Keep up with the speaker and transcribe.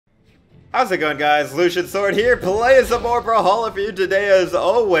How's it going, guys? Lucian Sword here, playing some more Brawlhalla for you today as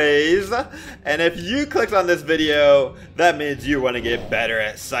always. And if you clicked on this video, that means you want to get better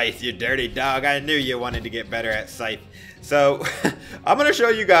at Scythe, you dirty dog. I knew you wanted to get better at Scythe. So, I'm going to show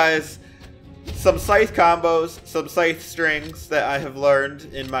you guys some Scythe combos, some Scythe strings that I have learned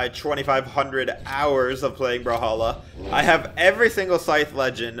in my 2,500 hours of playing Brawlhalla. I have every single Scythe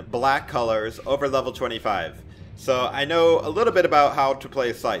legend, black colors, over level 25. So, I know a little bit about how to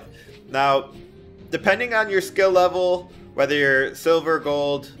play Scythe. Now, depending on your skill level, whether you're silver,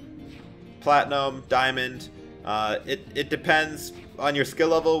 gold, platinum, diamond, it depends on your skill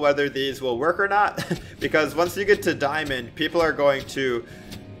level whether these will work or not. Because once you get to diamond, people are going to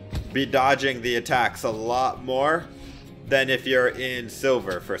be dodging the attacks a lot more than if you're in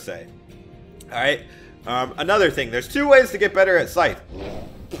silver, per se. Alright, another thing, there's two ways to get better at Scythe.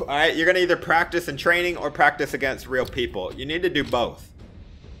 Alright, you're going to either practice in training or practice against real people. You need to do both.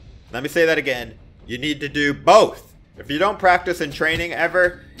 Let me say that again. You need to do both. If you don't practice in training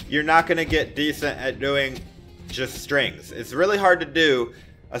ever, you're not going to get decent at doing just strings. It's really hard to do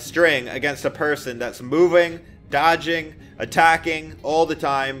a string against a person that's moving, dodging, attacking all the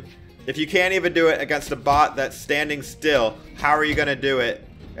time. If you can't even do it against a bot that's standing still, how are you going to do it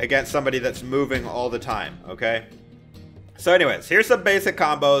against somebody that's moving all the time, okay? So anyways, here's some basic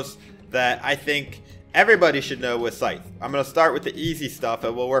combos that I think everybody should know with Scythe. I'm going to start with the easy stuff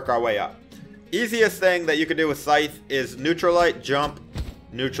and we'll work our way up. Easiest thing that you can do with Scythe is neutral light, jump,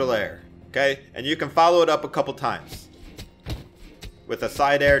 neutral air. Okay? And you can follow it up a couple times. With a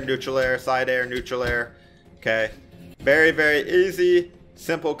side air, neutral air, side air, neutral air. Okay? Very, very easy,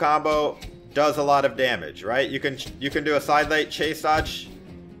 simple combo. Does a lot of damage, right? You can do a side light chase dodge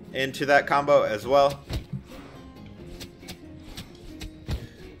into that combo as well.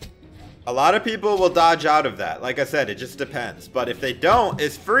 A lot of people will dodge out of that. Like I said, it just depends. But if they don't,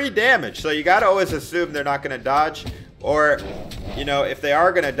 it's free damage. So you gotta always assume they're not gonna dodge. Or, you know, if they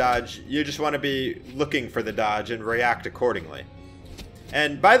are gonna dodge, you just want to be looking for the dodge and react accordingly.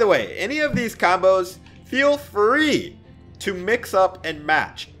 And by the way, any of these combos, feel free to mix up and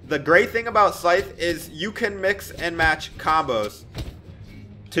match. The great thing about Scythe is you can mix and match combos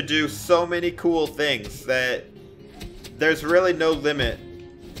to do so many cool things that there's really no limit.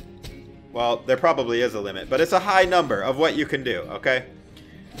 Well, there probably is a limit, but it's a high number of what you can do, okay?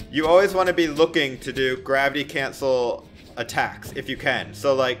 You always want to be looking to do gravity cancel attacks if you can.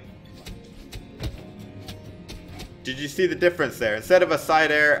 So, like, did you see the difference there? Instead of a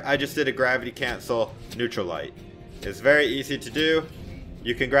side air, I just did a gravity cancel neutral light. It's very easy to do.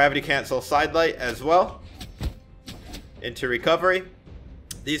 You can gravity cancel side light as well into recovery.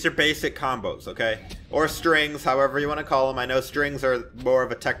 These are basic combos, okay? Or strings, however you want to call them. I know strings are more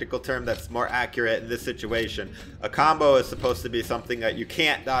of a technical term that's more accurate in this situation. A combo is supposed to be something that you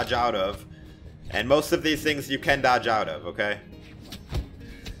can't dodge out of. And most of these things you can dodge out of, okay?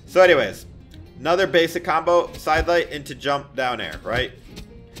 So anyways, another basic combo, side light into jump down air, right?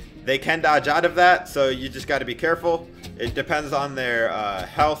 They can dodge out of that, so you just got to be careful. It depends on their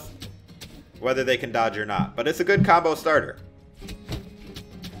health, whether they can dodge or not. But it's a good combo starter.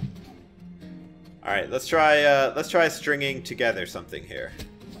 All right, let's try stringing together something here.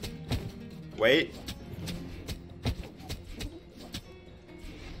 Wait.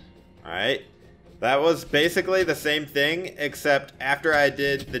 All right, that was basically the same thing, except after I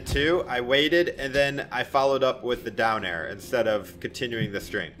did the two, I waited and then I followed up with the down air instead of continuing the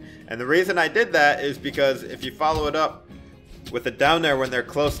string. And the reason I did that is because if you follow it up with the down air when they're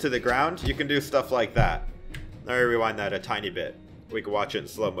close to the ground, you can do stuff like that. Let me rewind that a tiny bit. We can watch it in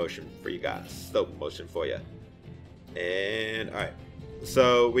slow motion for you guys. Slow motion for you. And, alright.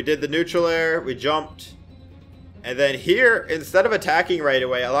 So, we did the neutral air. We jumped. And then here, instead of attacking right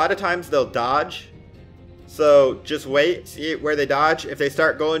away, a lot of times they'll dodge. So, just wait. See where they dodge. If they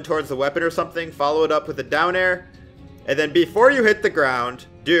start going towards the weapon or something, follow it up with a down air. And then before you hit the ground,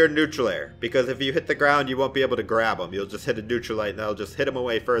 do your neutral air. Because if you hit the ground, you won't be able to grab them. You'll just hit a neutral light and that'll just hit them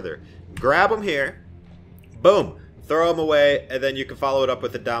away further. Grab them here. Boom. Throw them away, and then you can follow it up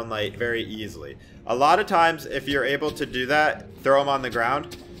with a down light very easily. A lot of times, if you're able to do that, throw them on the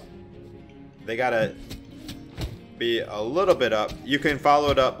ground. They gotta be a little bit up. You can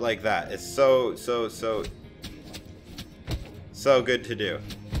follow it up like that. It's so good to do.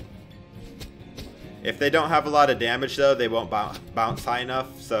 If they don't have a lot of damage, though, they won't bounce high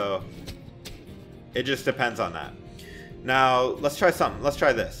enough, so it just depends on that. Now, let's try something. Let's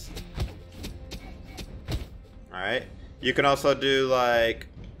try this. Alright, you can also do like,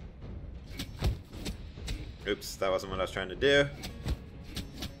 oops, that wasn't what I was trying to do.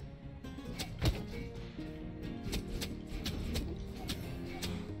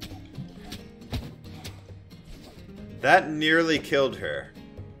 That nearly killed her.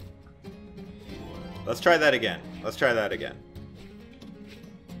 Let's try that again. Let's try that again.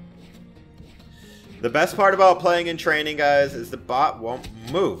 The best part about playing in training, guys, is the bot won't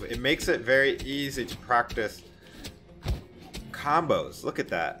move. It makes it very easy to practice combos. Look at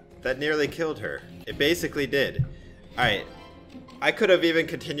that. That nearly killed her. It basically did. Alright. I could have even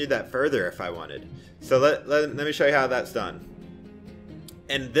continued that further if I wanted. So let me show you how that's done.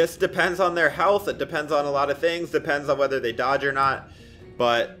 And this depends on their health. It depends on a lot of things. Depends on whether they dodge or not.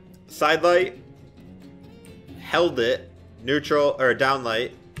 But side light, held it, neutral, or down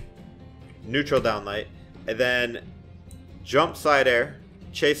light. Neutral down light, and then jump side air,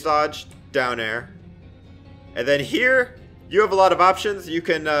 chase dodge down air, and then here you have a lot of options. You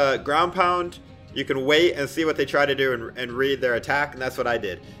can ground pound, you can wait and see what they try to do and read their attack, and that's what I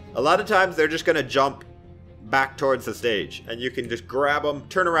did. A lot of times they're just gonna jump back towards the stage, and you can just grab them,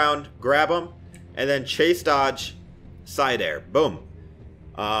 turn around, grab them, and then chase dodge side air. Boom.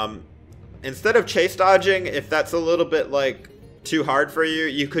 Instead of chase dodging, if that's a little bit like too hard for you,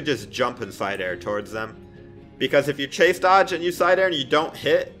 you could just jump and side air towards them. Because if you chase dodge and you side air and you don't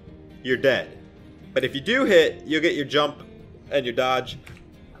hit, you're dead. But if you do hit, you'll get your jump and your dodge,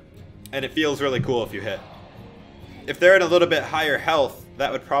 and it feels really cool if you hit. If they're at a little bit higher health,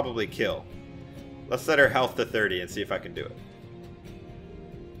 that would probably kill. Let's set her health to 30 and see if I can do it.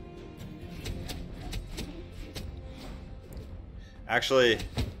 Actually,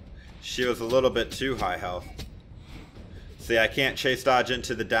 she was a little bit too high health. See, I can't chase dodge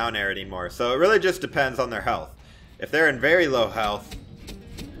into the down air anymore. So it really just depends on their health. If they're in very low health,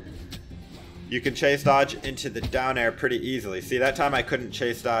 you can chase dodge into the down air pretty easily. See, that time I couldn't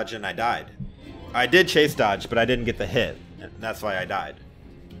chase dodge and I died. I did chase dodge, but I didn't get the hit. And that's why I died.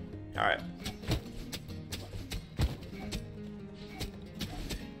 Alright.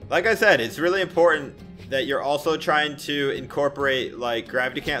 Like I said, it's really important that you're also trying to incorporate like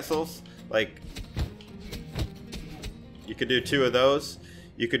gravity cancels. Like, you could do 2 of those.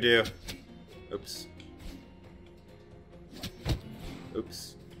 You could do, oops.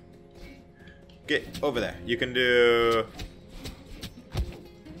 Oops. Get over there. You can do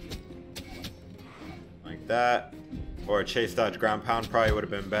like that. Or a chase dodge ground pound probably would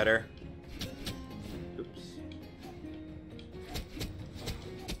have been better. Oops.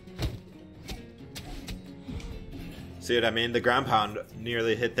 See what I mean? The ground pound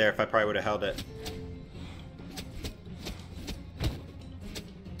nearly hit there if I probably would have held it.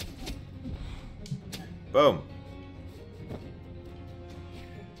 Boom.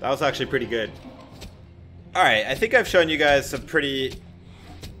 That was actually pretty good. Alright, I think I've shown you guys some pretty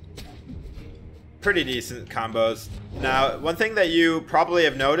decent combos. Now, one thing that you probably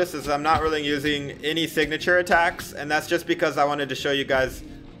have noticed is I'm not really using any signature attacks, and that's just because I wanted to show you guys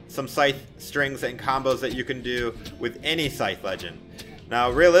some Scythe strings and combos that you can do with any Scythe legend. Now,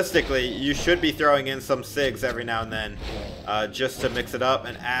 realistically, you should be throwing in some SIGs every now and then just to mix it up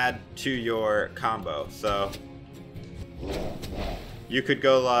and add to your combo. So, you could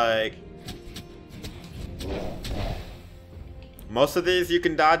go like... Most of these you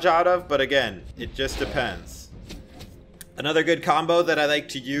can dodge out of, but again, it just depends. Another good combo that I like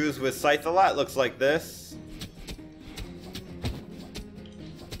to use with Scythe a lot looks like this.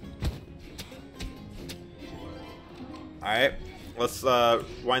 Alright. Let's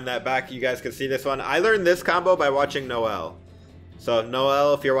wind that back. You guys can see this one. I learned this combo by watching Noel. So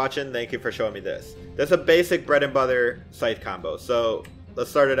Noel, if you're watching, thank you for showing me this. That's a basic bread and butter Scythe combo. So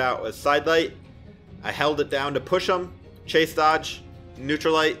let's start it out with side light. I held it down to push them. Chase dodge.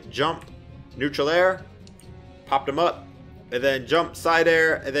 Neutral light. Jump. Neutral air. Popped them up. And then jump side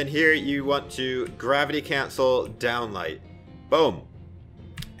air. And then here you want to gravity cancel down light. Boom.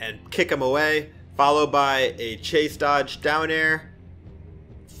 And kick them away. Followed by a chase dodge down air.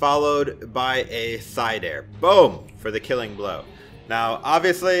 Followed by a side air. Boom! For the killing blow. Now,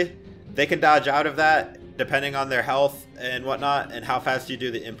 obviously, they can dodge out of that depending on their health and whatnot and how fast you do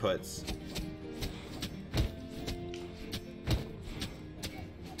the inputs.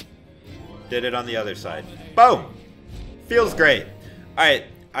 Did it on the other side. Boom! Feels great. Alright,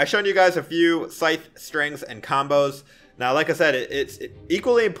 I've shown you guys a few Scythe strings and combos. Now, like I said, it's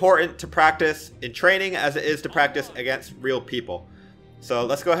equally important to practice in training as it is to practice against real people. So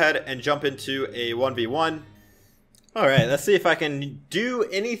let's go ahead and jump into a 1v1. Alright, let's see if I can do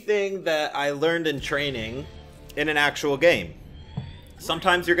anything that I learned in training in an actual game.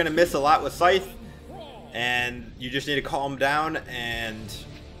 Sometimes you're going to miss a lot with Scythe, and you just need to calm down and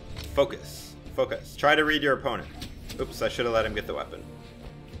focus. Focus. Try to read your opponent. Oops, I should have let him get the weapon.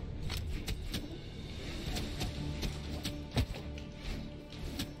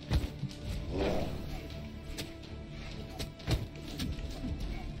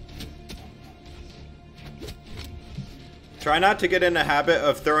 Try not to get in a habit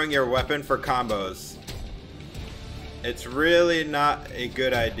of throwing your weapon for combos. It's really not a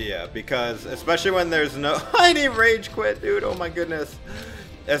good idea, because especially when there's no... I need rage quit, dude. Oh my goodness.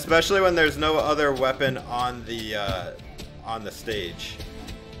 Especially when there's no other weapon on the stage.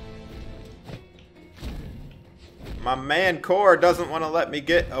 My man Core doesn't want to let me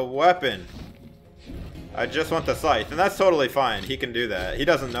get a weapon. I just want the scythe, and that's totally fine. He can do that. He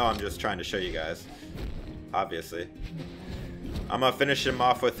doesn't know I'm just trying to show you guys. Obviously. I'm gonna finish him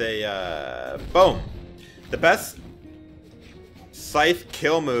off with a boom. The best scythe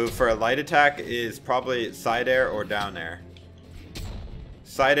kill move for a light attack is probably side air or down air.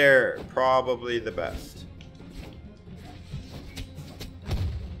 Side air, probably the best.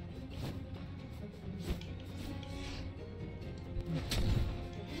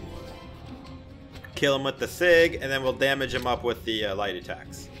 Kill him with the SIG, and then we'll damage him up with the light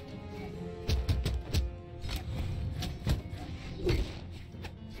attacks.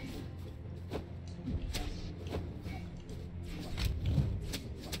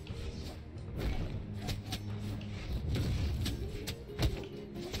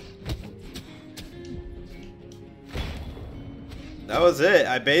 That was it.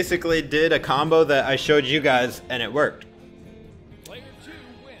 I basically did a combo that I showed you guys, and it worked.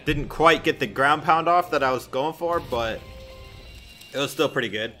 Didn't quite get the ground pound off that I was going for, but it was still pretty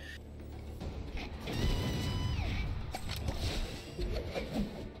good.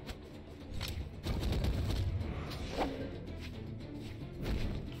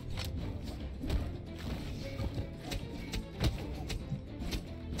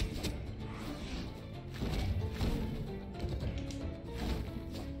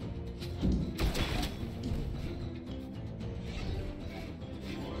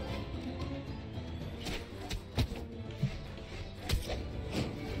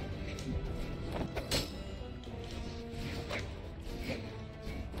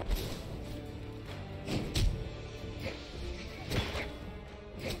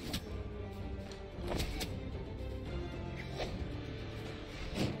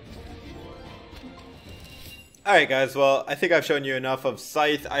 Alright guys, well, I think I've shown you enough of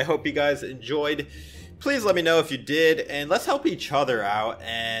Scythe. I hope you guys enjoyed. Please let me know if you did, and let's help each other out.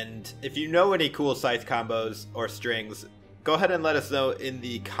 And if you know any cool Scythe combos or strings, go ahead and let us know in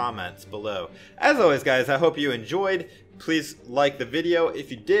the comments below. As always guys, I hope you enjoyed. Please like the video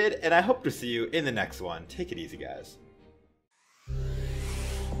if you did, and I hope to see you in the next one. Take it easy guys.